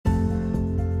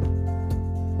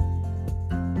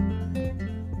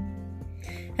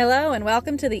Hello and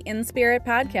welcome to the In Spirit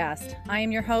podcast. I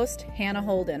am your host, Hannah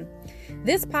Holden.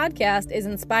 This podcast is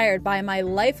inspired by my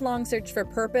lifelong search for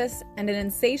purpose and an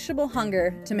insatiable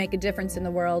hunger to make a difference in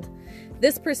the world.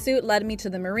 This pursuit led me to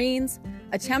the Marines,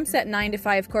 attempts at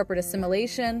 9-to-5 corporate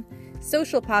assimilation,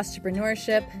 social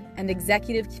entrepreneurship, and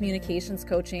executive communications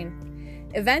coaching.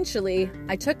 Eventually,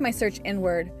 I took my search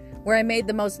inward, where I made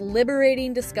the most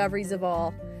liberating discoveries of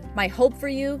all. My hope for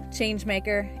you,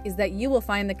 Changemaker, is that you will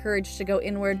find the courage to go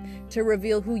inward to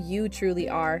reveal who you truly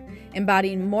are,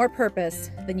 embodying more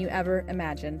purpose than you ever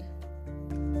imagined.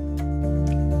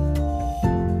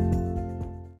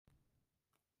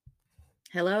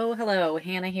 Hello,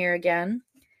 Hannah here again.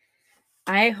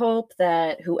 I hope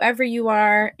that whoever you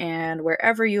are and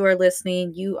wherever you are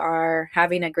listening, you are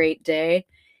having a great day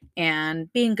and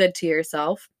being good to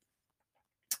yourself.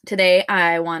 Today,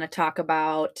 I want to talk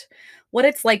about what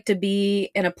it's like to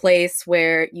be in a place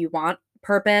where you want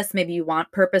purpose. Maybe you want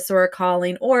purpose or a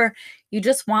calling, or you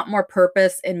just want more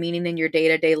purpose and meaning in your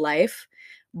day-to-day life,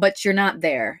 but you're not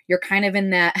there. You're kind of in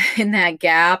that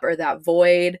gap or that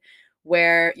void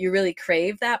where you really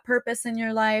crave that purpose in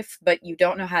your life, but you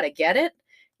don't know how to get it.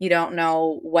 You don't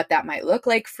know what that might look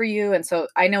like for you. And so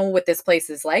I know what this place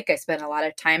is like. I spent a lot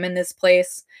of time in this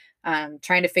place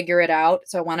trying to figure it out.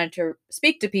 So I wanted to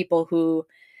speak to people who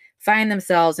find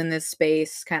themselves in this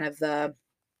space, kind of the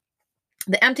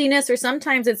emptiness, or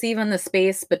sometimes it's even the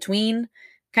space between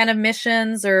kind of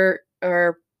missions or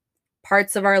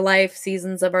parts of our life,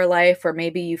 seasons of our life, or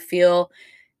maybe you feel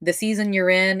the season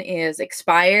you're in is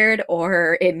expired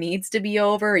or it needs to be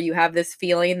over, or you have this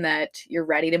feeling that you're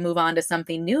ready to move on to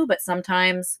something new, but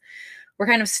sometimes we're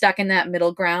kind of stuck in that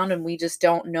middle ground and we just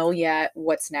don't know yet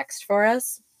what's next for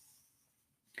us.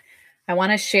 I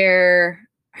want to share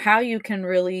how you can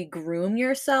really groom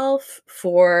yourself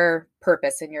for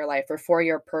purpose in your life or for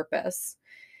your purpose.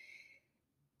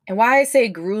 And why I say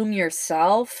groom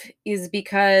yourself is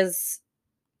because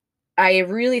I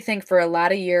really think for a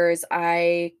lot of years,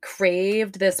 I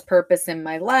craved this purpose in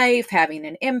my life, having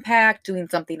an impact, doing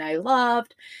something I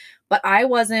loved, but I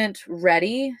wasn't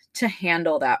ready to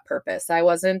handle that purpose. I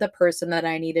wasn't the person that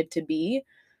I needed to be.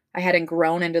 I hadn't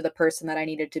grown into the person that I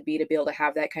needed to be able to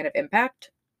have that kind of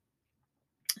impact.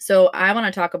 So I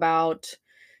want to talk about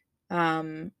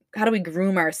how do we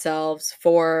groom ourselves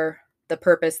for the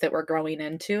purpose that we're growing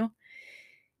into.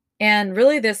 And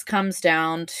really this comes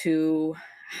down to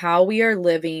how we are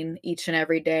living each and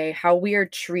every day, how we are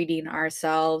treating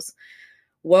ourselves,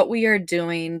 what we are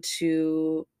doing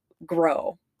to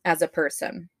grow as a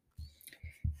person.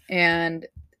 And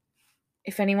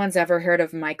if anyone's ever heard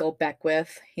of Michael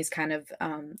Beckwith, he's kind of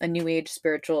a new age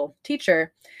spiritual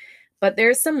teacher, but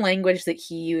there's some language that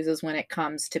he uses when it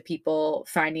comes to people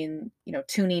finding,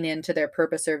 tuning into their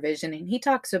purpose or vision. And he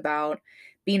talks about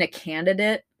being a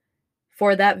candidate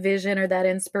for that vision or that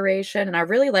inspiration. And I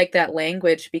really like that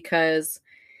language because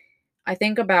I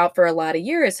think about for a lot of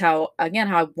years how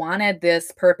I wanted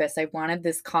this purpose. I wanted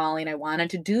this calling. I wanted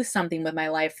to do something with my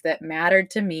life that mattered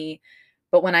to me.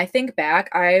 But when I think back,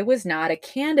 I was not a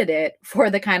candidate for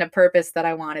the kind of purpose that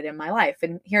I wanted in my life.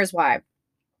 And here's why.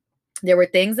 There were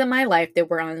things in my life that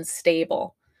were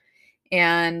unstable.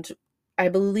 And I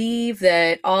believe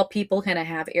that all people kind of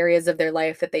have areas of their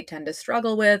life that they tend to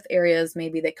struggle with, areas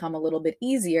maybe that come a little bit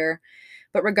easier.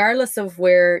 But regardless of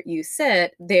where you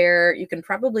sit there, you can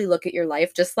probably look at your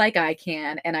life just like I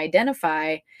can and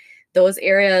identify those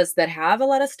areas that have a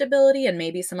lot of stability and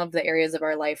maybe some of the areas of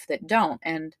our life that don't.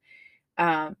 And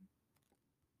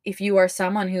if you are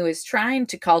someone who is trying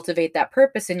to cultivate that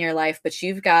purpose in your life, but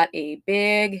you've got a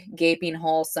big gaping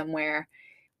hole somewhere,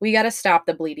 we got to stop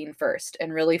the bleeding first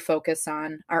and really focus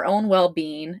on our own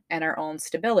well-being and our own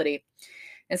stability.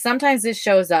 And sometimes this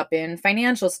shows up in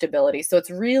financial stability. So it's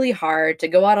really hard to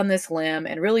go out on this limb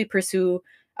and really pursue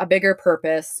a bigger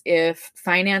purpose if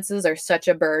finances are such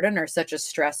a burden or such a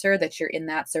stressor that you're in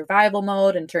that survival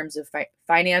mode in terms of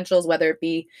financials, whether it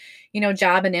be,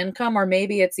 job and income, or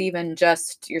maybe it's even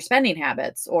just your spending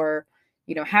habits or,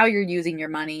 how you're using your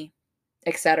money,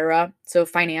 etc. So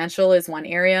financial is one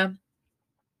area.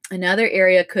 Another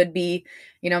area could be,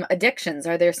 addictions.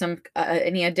 Are there some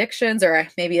any addictions, or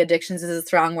maybe addictions is a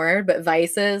strong word, but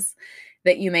vices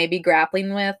that you may be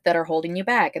grappling with that are holding you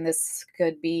back? And this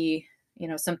could be,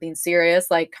 something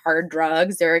serious like hard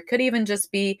drugs, or it could even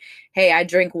just be, hey, I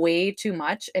drink way too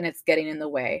much and it's getting in the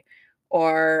way.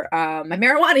 Or my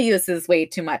marijuana use is way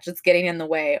too much, it's getting in the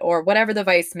way, or whatever the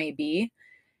vice may be.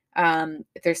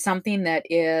 If there's something that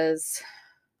is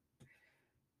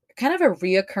kind of a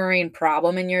reoccurring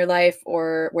problem in your life,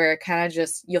 or where it kind of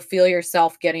just you'll feel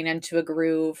yourself getting into a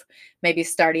groove, maybe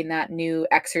starting that new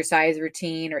exercise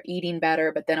routine or eating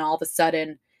better, but then all of a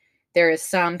sudden there is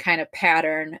some kind of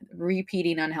pattern,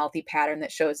 repeating unhealthy pattern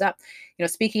that shows up.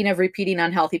 Speaking of repeating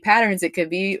unhealthy patterns, it could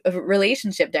be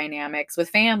relationship dynamics with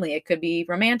family, it could be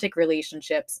romantic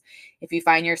relationships. If you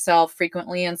find yourself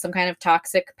frequently in some kind of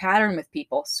toxic pattern with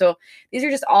people. So these are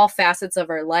just all facets of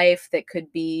our life that could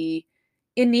be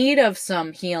in need of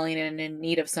some healing and in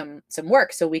need of some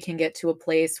work, so we can get to a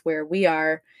place where we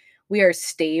are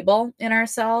stable in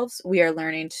ourselves. We are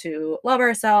learning to love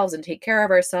ourselves and take care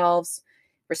of ourselves,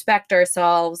 respect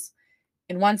ourselves.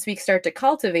 And once we start to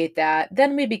cultivate that,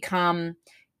 then we become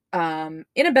in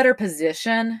a better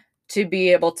position to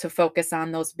be able to focus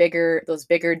on those bigger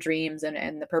dreams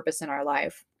and the purpose in our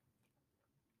life.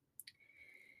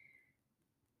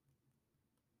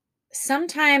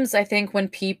 Sometimes I think when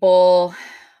people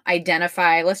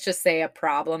identify, let's just say, a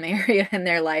problem area in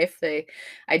their life, they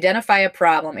identify a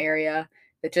problem area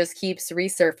that just keeps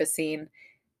resurfacing.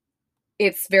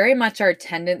 It's very much our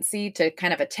tendency to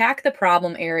kind of attack the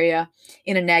problem area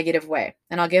in a negative way.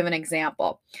 And I'll give an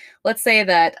example. Let's say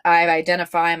that I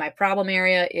identify my problem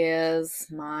area is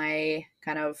my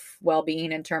kind of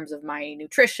well-being in terms of my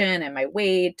nutrition and my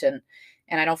weight, and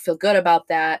I don't feel good about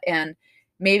that. And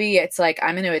maybe it's like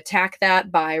I'm going to attack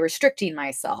that by restricting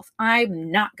myself.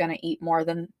 I'm not going to eat more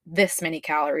than this many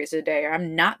calories a day, or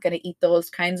I'm not going to eat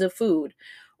those kinds of food.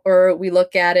 Or we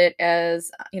look at it as,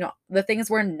 the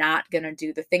things we're not going to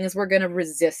do, the things we're going to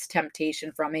resist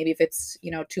temptation from. Maybe if it's,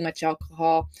 too much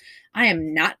alcohol, I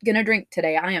am not going to drink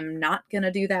today. I am not going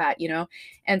to do that.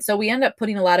 And so we end up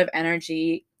putting a lot of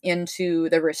energy into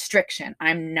the restriction.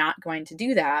 I'm not going to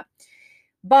do that.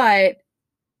 But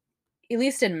at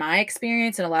least in my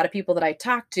experience and a lot of people that I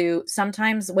talk to,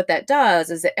 sometimes what that does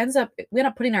is we end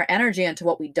up putting our energy into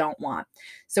what we don't want.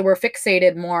 So we're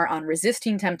fixated more on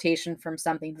resisting temptation from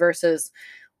something versus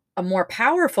a more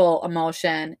powerful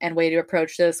emotion and way to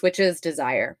approach this, which is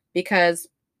desire. Because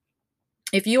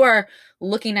if you are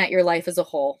looking at your life as a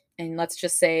whole, and let's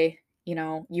just say,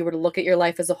 you were to look at your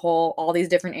life as a whole, all these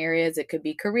different areas, it could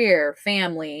be career,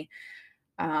 family,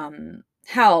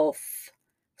 health,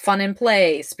 fun and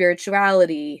play,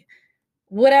 spirituality,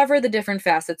 whatever the different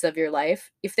facets of your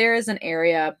life, if there is an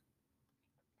area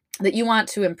that you want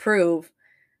to improve,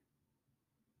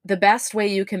 the best way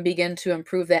you can begin to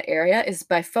improve that area is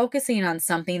by focusing on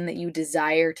something that you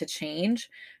desire to change,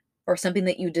 or something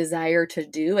that you desire to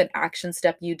do, an action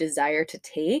step you desire to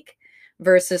take,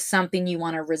 versus something you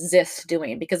want to resist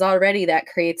doing, because already that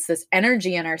creates this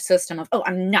energy in our system of, oh,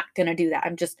 I'm not going to do that.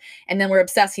 And then we're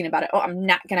obsessing about it. Oh, I'm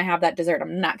not going to have that dessert.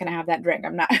 I'm not going to have that drink.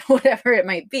 I'm not, whatever it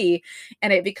might be.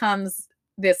 And it becomes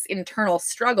this internal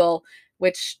struggle,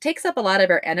 which takes up a lot of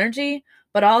our energy.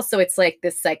 But also it's like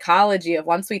this psychology of,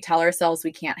 once we tell ourselves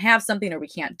we can't have something or we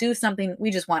can't do something, we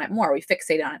just want it more. We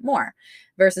fixate on it more.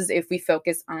 Versus if we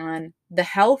focus on the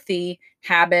healthy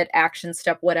habit, action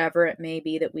step, whatever it may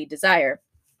be that we desire.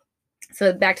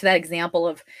 So back to that example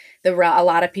of a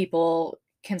lot of people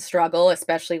can struggle,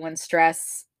 especially when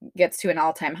stress gets to an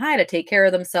all-time high, to take care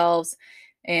of themselves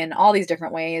in all these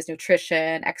different ways,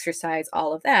 nutrition, exercise,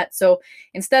 all of that. So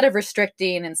instead of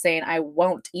restricting and saying, I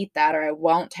won't eat that, or I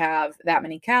won't have that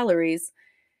many calories,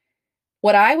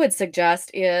 what I would suggest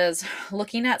is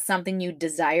looking at something you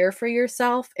desire for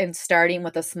yourself and starting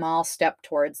with a small step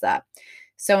towards that.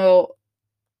 So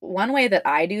one way that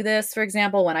I do this, for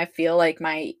example, when I feel like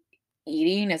my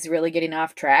eating is really getting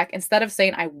off track, instead of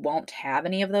saying I won't have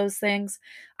any of those things,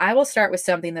 I will start with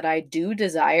something that I do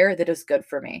desire that is good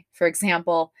for me. For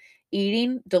example,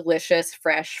 eating delicious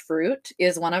fresh fruit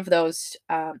is one of those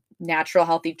natural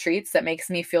healthy treats that makes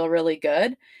me feel really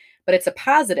good, but it's a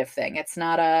positive thing. It's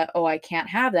not oh, I can't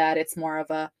have that. It's more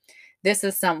of this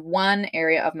is some one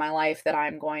area of my life that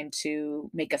I'm going to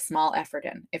make a small effort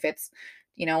in. If it's,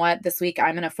 what, this week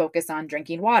I'm going to focus on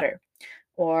drinking water,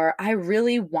 or I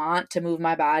really want to move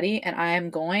my body and I am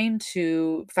going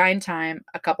to find time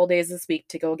a couple days this week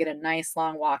to go get a nice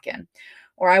long walk in,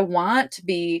 or I want to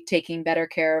be taking better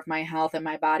care of my health and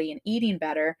my body and eating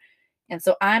better. And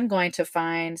so I'm going to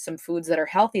find some foods that are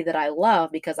healthy that I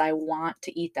love because I want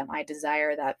to eat them. I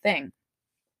desire that thing.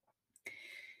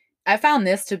 I found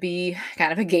this to be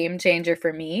kind of a game changer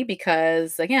for me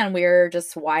because, again, we're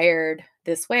just wired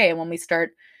this way. And when we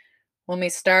start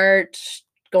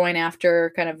going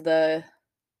after kind of the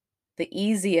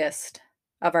easiest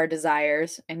of our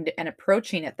desires and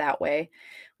approaching it that way,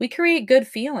 we create good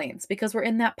feelings because we're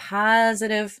in that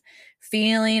positive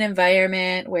feeling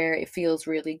environment where it feels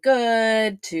really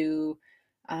good to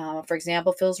For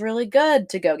example, feels really good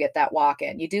to go get that walk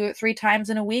in. You do it 3 times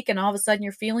in a week, and all of a sudden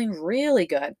you're feeling really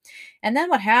good. And then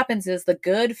what happens is the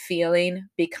good feeling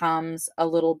becomes a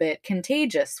little bit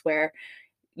contagious, where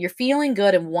you're feeling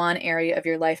good in one area of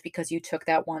your life because you took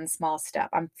that one small step.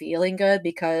 I'm feeling good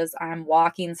because I'm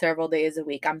walking several days a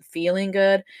week. I'm feeling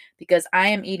good because I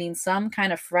am eating some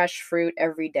kind of fresh fruit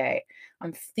every day.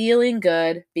 I'm feeling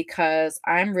good because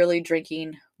I'm really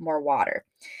drinking more water.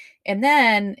 And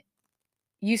then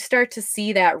you start to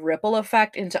see that ripple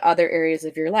effect into other areas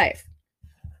of your life.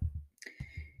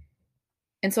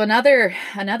 And so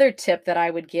another tip that I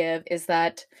would give is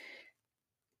that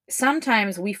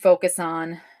sometimes we focus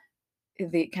on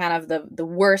the kind of the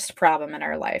worst problem in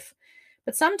our life.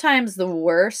 But sometimes the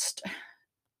worst,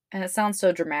 and it sounds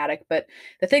so dramatic, but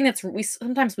the thing that's we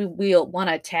sometimes we'll want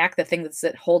to attack the thing that's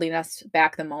holding us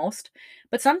back the most.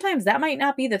 But sometimes that might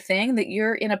not be the thing that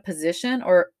you're in a position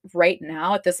or right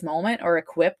now at this moment or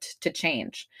equipped to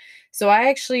change. So I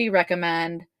actually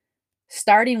recommend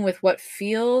starting with what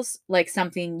feels like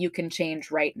something you can change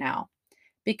right now.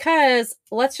 Because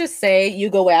let's just say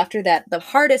you go after that, the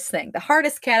hardest thing, the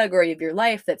hardest category of your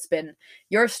life that's been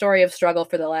your story of struggle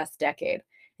for the last decade.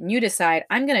 And you decide,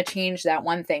 I'm going to change that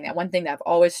one thing that I've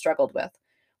always struggled with.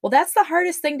 Well, that's the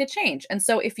hardest thing to change. And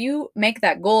so if you make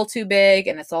that goal too big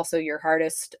and it's also your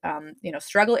hardest,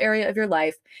 struggle area of your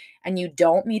life, and you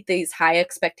don't meet these high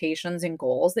expectations and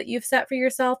goals that you've set for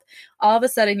yourself, all of a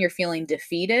sudden you're feeling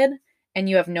defeated and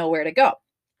you have nowhere to go.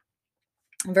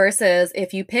 Versus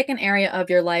if you pick an area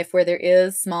of your life where there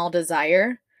is small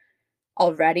desire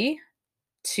already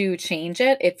to change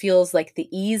it, it feels like the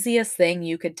easiest thing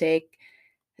you could take,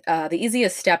 the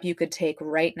easiest step you could take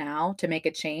right now to make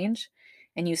a change,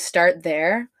 and you start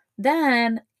there,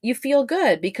 then you feel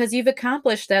good because you've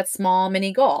accomplished that small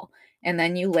mini goal. And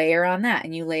then you layer on that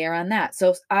and you layer on that.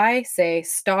 So I say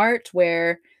start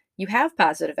where you have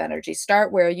positive energy,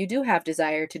 start where you do have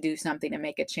desire to do something and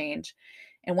make a change.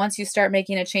 And once you start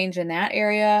making a change in that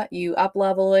area, you up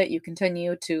level it, you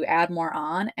continue to add more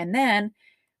on. And then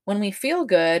when we feel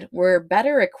good, we're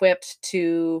better equipped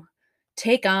to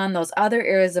take on those other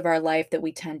areas of our life that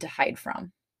we tend to hide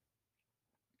from.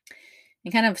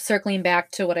 And kind of circling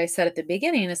back to what I said at the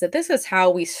beginning is that this is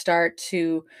how we start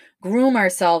to groom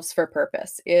ourselves for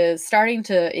purpose, is starting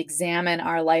to examine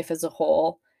our life as a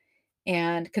whole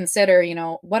and consider,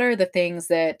 what are the things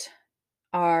that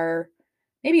are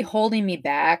maybe holding me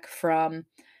back from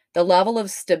the level of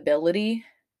stability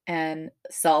and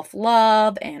self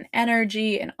love and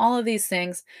energy and all of these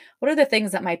things. What are the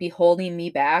things that might be holding me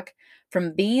back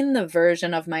from being the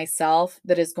version of myself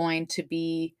that is going to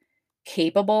be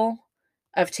capable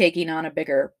of taking on a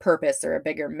bigger purpose or a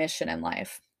bigger mission in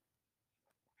life?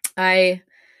 I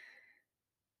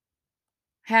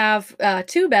have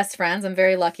two best friends. I'm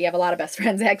very lucky. I have a lot of best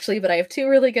friends actually, but I have two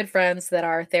really good friends that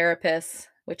are therapists,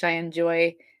 which I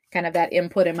enjoy kind of that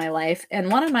input in my life.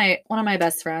 And one of my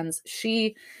best friends,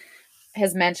 she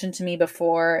has mentioned to me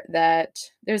before that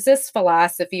there's this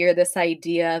philosophy or this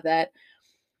idea that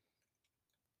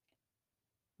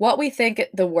what we think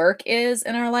the work is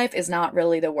in our life is not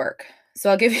really the work. So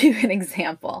I'll give you an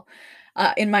example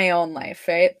in my own life,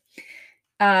 right?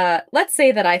 Let's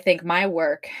say that I think my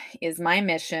work is my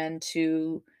mission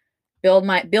to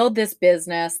build this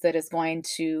business that is going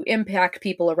to impact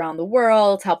people around the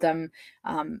world, help them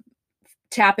um,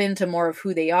 tap into more of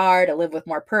who they are, to live with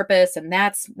more purpose, and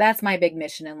that's my big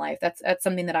mission in life. That's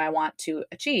something that I want to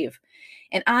achieve,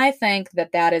 and I think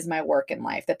that that is my work in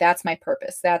life. That's my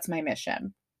purpose. That's my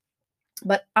mission.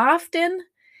 But often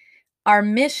our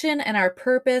mission and our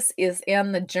purpose is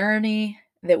in the journey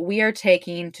that we are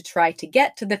taking to try to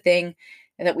get to the thing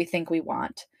that we think we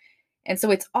want. And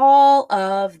so it's all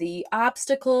of the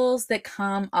obstacles that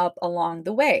come up along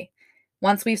the way.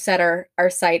 Once we've set our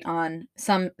sight on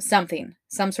some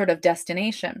sort of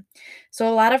destination. So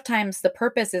a lot of times the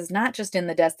purpose is not just in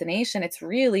the destination, it's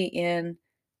really in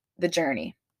the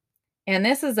journey. And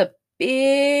this is a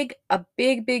big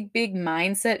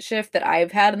mindset shift that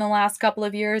I've had in the last couple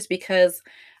of years, because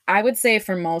I would say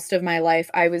for most of my life,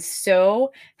 I was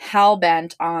so hell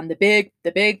bent on the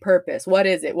big purpose. What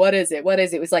is it? What is it? What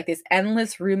is it? It was like this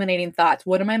endless ruminating thoughts.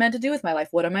 What am I meant to do with my life?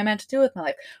 What am I meant to do with my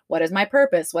life? What is my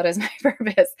purpose? What is my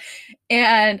purpose?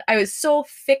 And I was so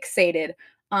fixated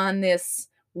on this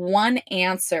one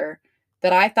answer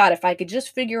that I thought if I could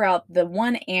just figure out the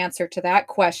one answer to that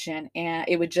question, and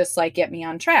it would just like get me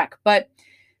on track. But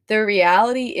the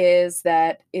reality is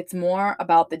that it's more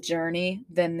about the journey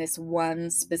than this one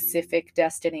specific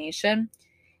destination.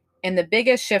 And the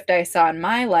biggest shift I saw in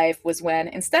my life was when,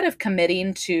 instead of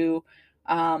committing to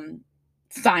um,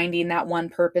 finding that one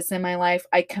purpose in my life,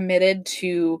 I committed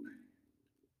to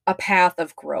a path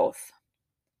of growth.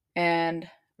 And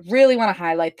really want to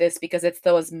highlight this because it's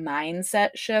those mindset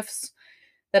shifts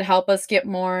that help us get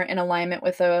more in alignment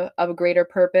with a greater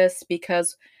purpose.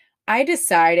 Because I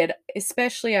decided,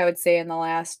 especially I would say in the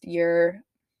last year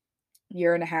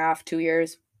and a half, 2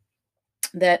 years,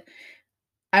 that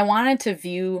I wanted to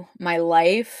view my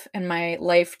life and my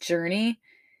life journey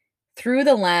through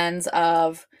the lens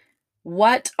of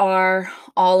what are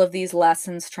all of these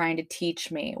lessons trying to teach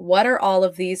me? What are all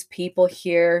of these people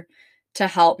here to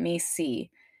help me see?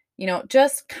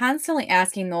 Just constantly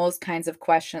asking those kinds of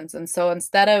questions. And so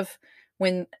instead of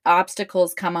when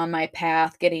obstacles come on my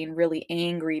path, getting really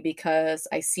angry because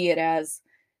I see it as,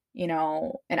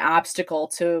 an obstacle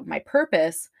to my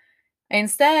purpose, I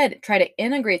instead try to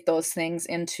integrate those things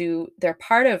into they're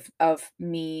part of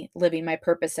me living my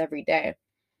purpose every day.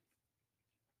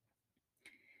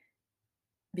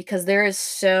 Because there is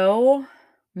so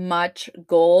much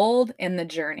gold in the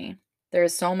journey. There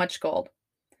is so much gold.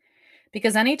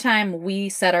 Because anytime we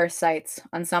set our sights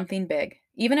on something big,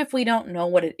 even if we don't know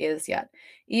what it is yet,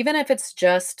 even if it's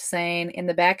just saying in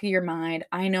the back of your mind,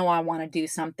 I know I want to do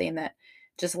something that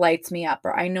just lights me up,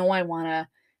 or I know I want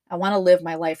to live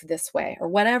my life this way, or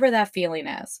whatever that feeling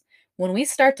is. When we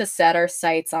start to set our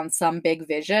sights on some big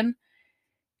vision,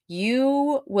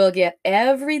 you will get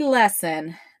every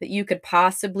lesson that you could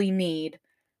possibly need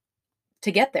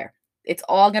to get there. It's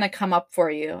all going to come up for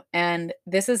you. And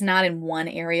this is not in one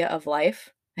area of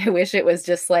life. I wish it was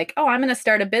just like, oh, I'm going to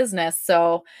start a business.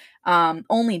 So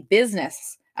only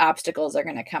business obstacles are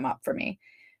going to come up for me.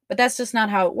 But that's just not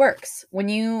how it works. When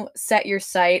you set your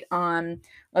sight on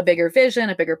a bigger vision,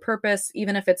 a bigger purpose,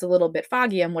 even if it's a little bit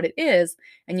foggy on what it is,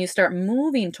 and you start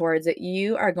moving towards it,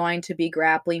 you are going to be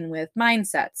grappling with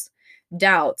mindsets,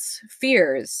 doubts,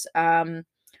 fears,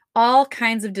 all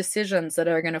kinds of decisions that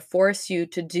are going to force you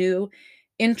to do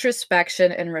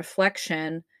introspection and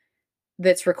reflection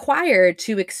that's required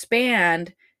to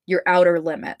expand your outer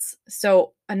limits.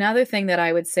 So, another thing that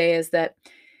I would say is that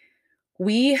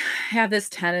we have this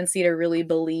tendency to really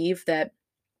believe that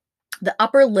the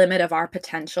upper limit of our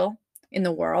potential in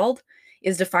the world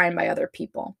is defined by other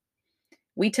people.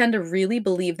 We tend to really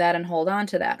believe that and hold on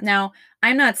to that. Now,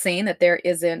 I'm not saying that there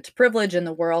isn't privilege in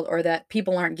the world or that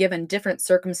people aren't given different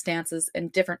circumstances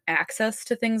and different access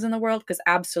to things in the world, because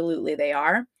absolutely they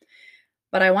are.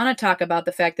 But I want to talk about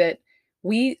the fact that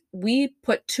we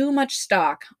put too much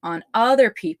stock on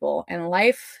other people and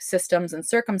life systems and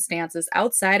circumstances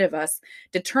outside of us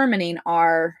determining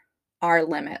our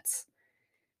limits.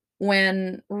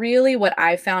 When really what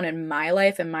I found in my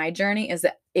life and my journey is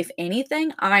that if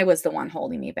anything, I was the one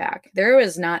holding me back. There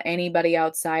was not anybody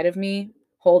outside of me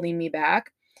holding me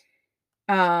back.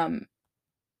 Um,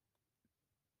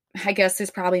 I guess there's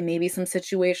probably maybe some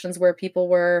situations where people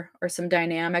were or some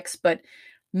dynamics, but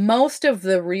most of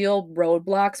the real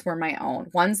roadblocks were my own,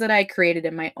 ones that I created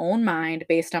in my own mind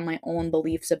based on my own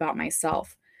beliefs about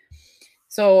myself.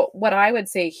 So, what I would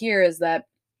say here is that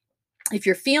if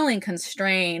you're feeling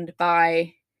constrained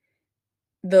by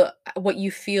the what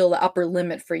you feel the upper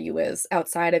limit for you is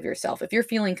outside of yourself, if you're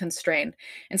feeling constrained,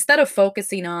 instead of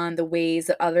focusing on the ways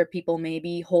that other people may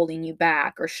be holding you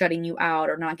back or shutting you out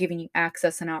or not giving you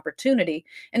access and opportunity,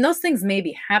 and those things may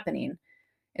be happening,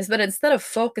 is that instead of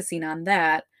focusing on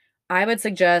that, I would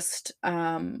suggest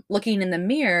looking in the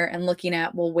mirror and looking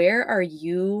at, well, where are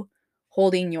you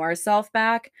holding yourself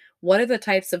back? What are the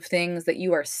types of things that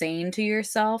you are saying to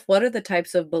yourself? What are the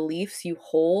types of beliefs you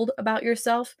hold about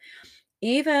yourself?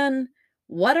 Even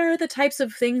what are the types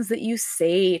of things that you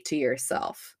say to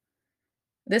yourself?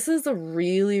 This is a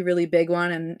really, really big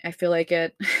one, and I feel like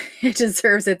it it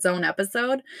deserves its own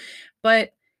episode.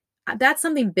 But that's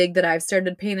something big that I've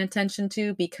started paying attention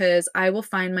to, because I will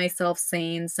find myself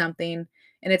saying something,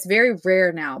 and it's very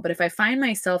rare now, but if I find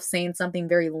myself saying something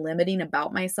very limiting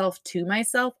about myself to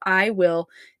myself, I will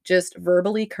just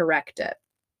verbally correct it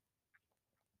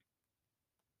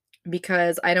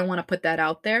because I don't want to put that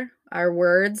out there. Our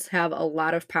words have a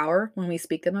lot of power when we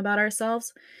speak them about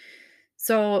ourselves.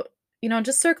 So,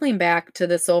 just circling back to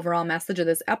this overall message of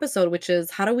this episode, which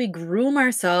is how do we groom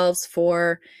ourselves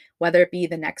for whether it be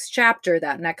the next chapter,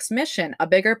 that next mission, a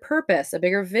bigger purpose, a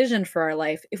bigger vision for our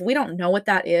life? If we don't know what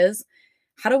that is,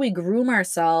 how do we groom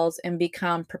ourselves and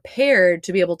become prepared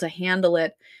to be able to handle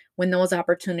it when those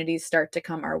opportunities start to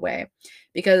come our way?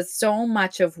 Because so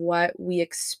much of what we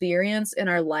experience in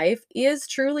our life is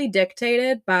truly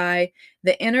dictated by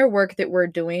the inner work that we're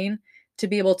doing to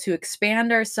be able to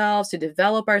expand ourselves, to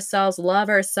develop ourselves, love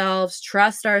ourselves,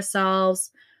 trust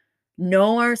ourselves,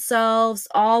 know ourselves,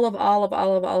 all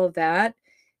of that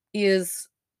is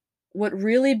what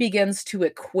really begins to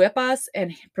equip us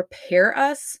and prepare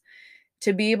us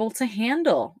to be able to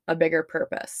handle a bigger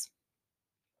purpose.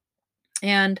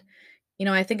 And,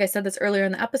 I think I said this earlier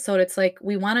in the episode. It's like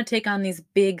we want to take on these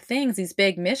big things, these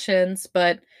big missions,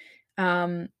 but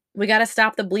we got to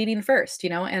stop the bleeding first,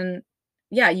 and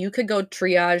yeah, you could go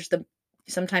triage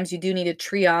sometimes you do need to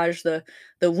triage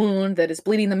the wound that is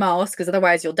bleeding the most, because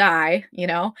otherwise you'll die,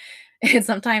 and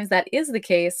sometimes that is the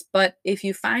case. But if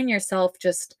you find yourself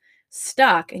just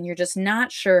stuck and you're just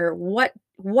not sure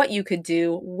what you could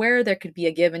do, where there could be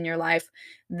a give in your life,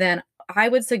 then I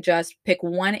would suggest pick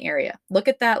one area. Look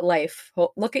at your life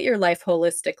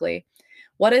holistically.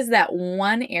 What is that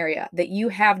one area that you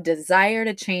have desire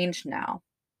to change now?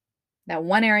 That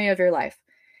one area of your life.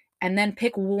 And then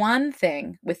pick one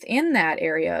thing within that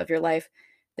area of your life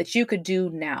that you could do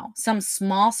now, some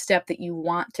small step that you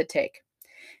want to take.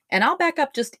 And I'll back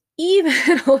up just even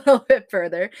a little bit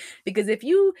further, because if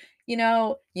you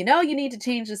need to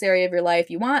change this area of your life,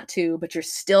 you want to, but you're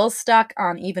still stuck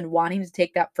on even wanting to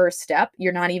take that first step,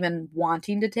 you're not even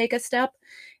wanting to take a step,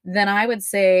 then I would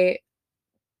say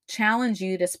challenge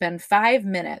you to spend 5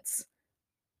 minutes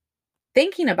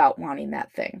thinking about wanting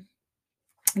that thing.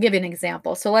 I'll give you an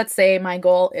example. So let's say my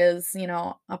goal is,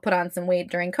 I'll put on some weight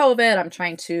during COVID. I'm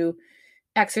trying to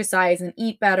exercise and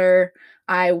eat better.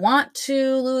 I want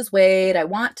to lose weight. I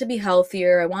want to be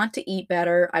healthier. I want to eat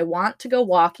better. I want to go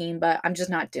walking, but I'm just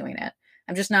not doing it.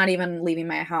 I'm just not even leaving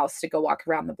my house to go walk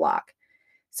around the block.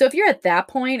 So if you're at that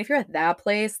point, if you're at that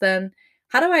place, then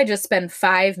how do I just spend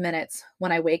 5 minutes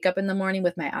when I wake up in the morning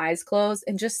with my eyes closed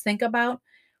and just think about,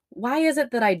 why is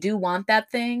it that I do want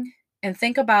that thing? And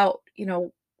think about,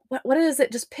 what is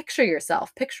it? Just picture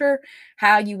yourself. Picture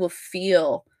how you will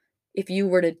feel if you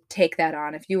were to take that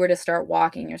on, if you were to start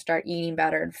walking or start eating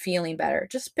better and feeling better.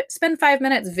 Just spend 5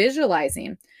 minutes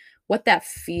visualizing what that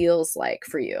feels like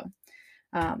for you.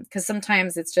 Because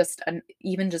sometimes it's just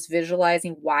even just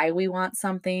visualizing why we want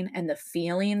something and the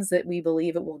feelings that we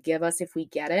believe it will give us if we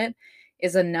get it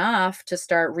is enough to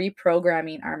start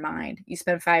reprogramming our mind. You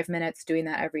spend 5 minutes doing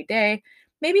that every day.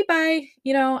 Maybe by,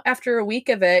 after a week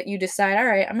of it, you decide, all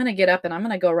right, I'm going to get up and I'm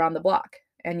going to go around the block.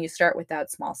 And you start with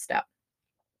that small step.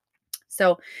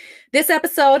 So this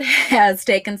episode has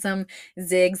taken some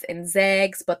zigs and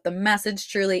zags, but the message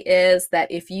truly is that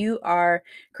if you are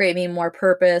craving more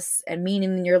purpose and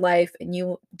meaning in your life and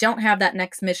you don't have that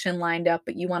next mission lined up,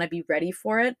 but you want to be ready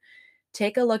for it,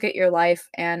 take a look at your life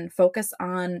and focus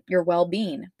on your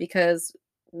well-being, because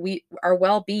our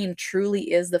well-being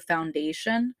truly is the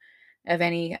foundation of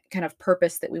any kind of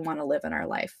purpose that we want to live in our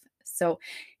life. So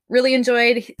really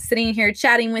enjoyed sitting here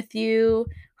chatting with you.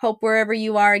 Hope wherever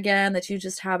you are again that you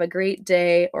just have a great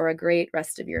day or a great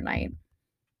rest of your night.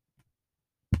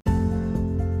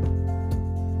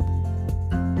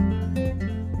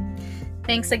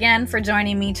 Thanks again for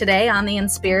joining me today on the In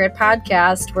Spirit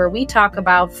podcast, where we talk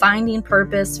about finding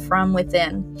purpose from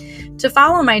within. To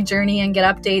follow my journey and get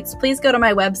updates, please go to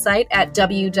my website at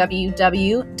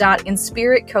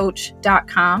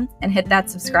www.inspiritcoach.com and hit that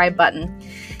subscribe button.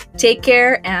 Take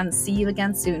care and see you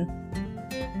again soon.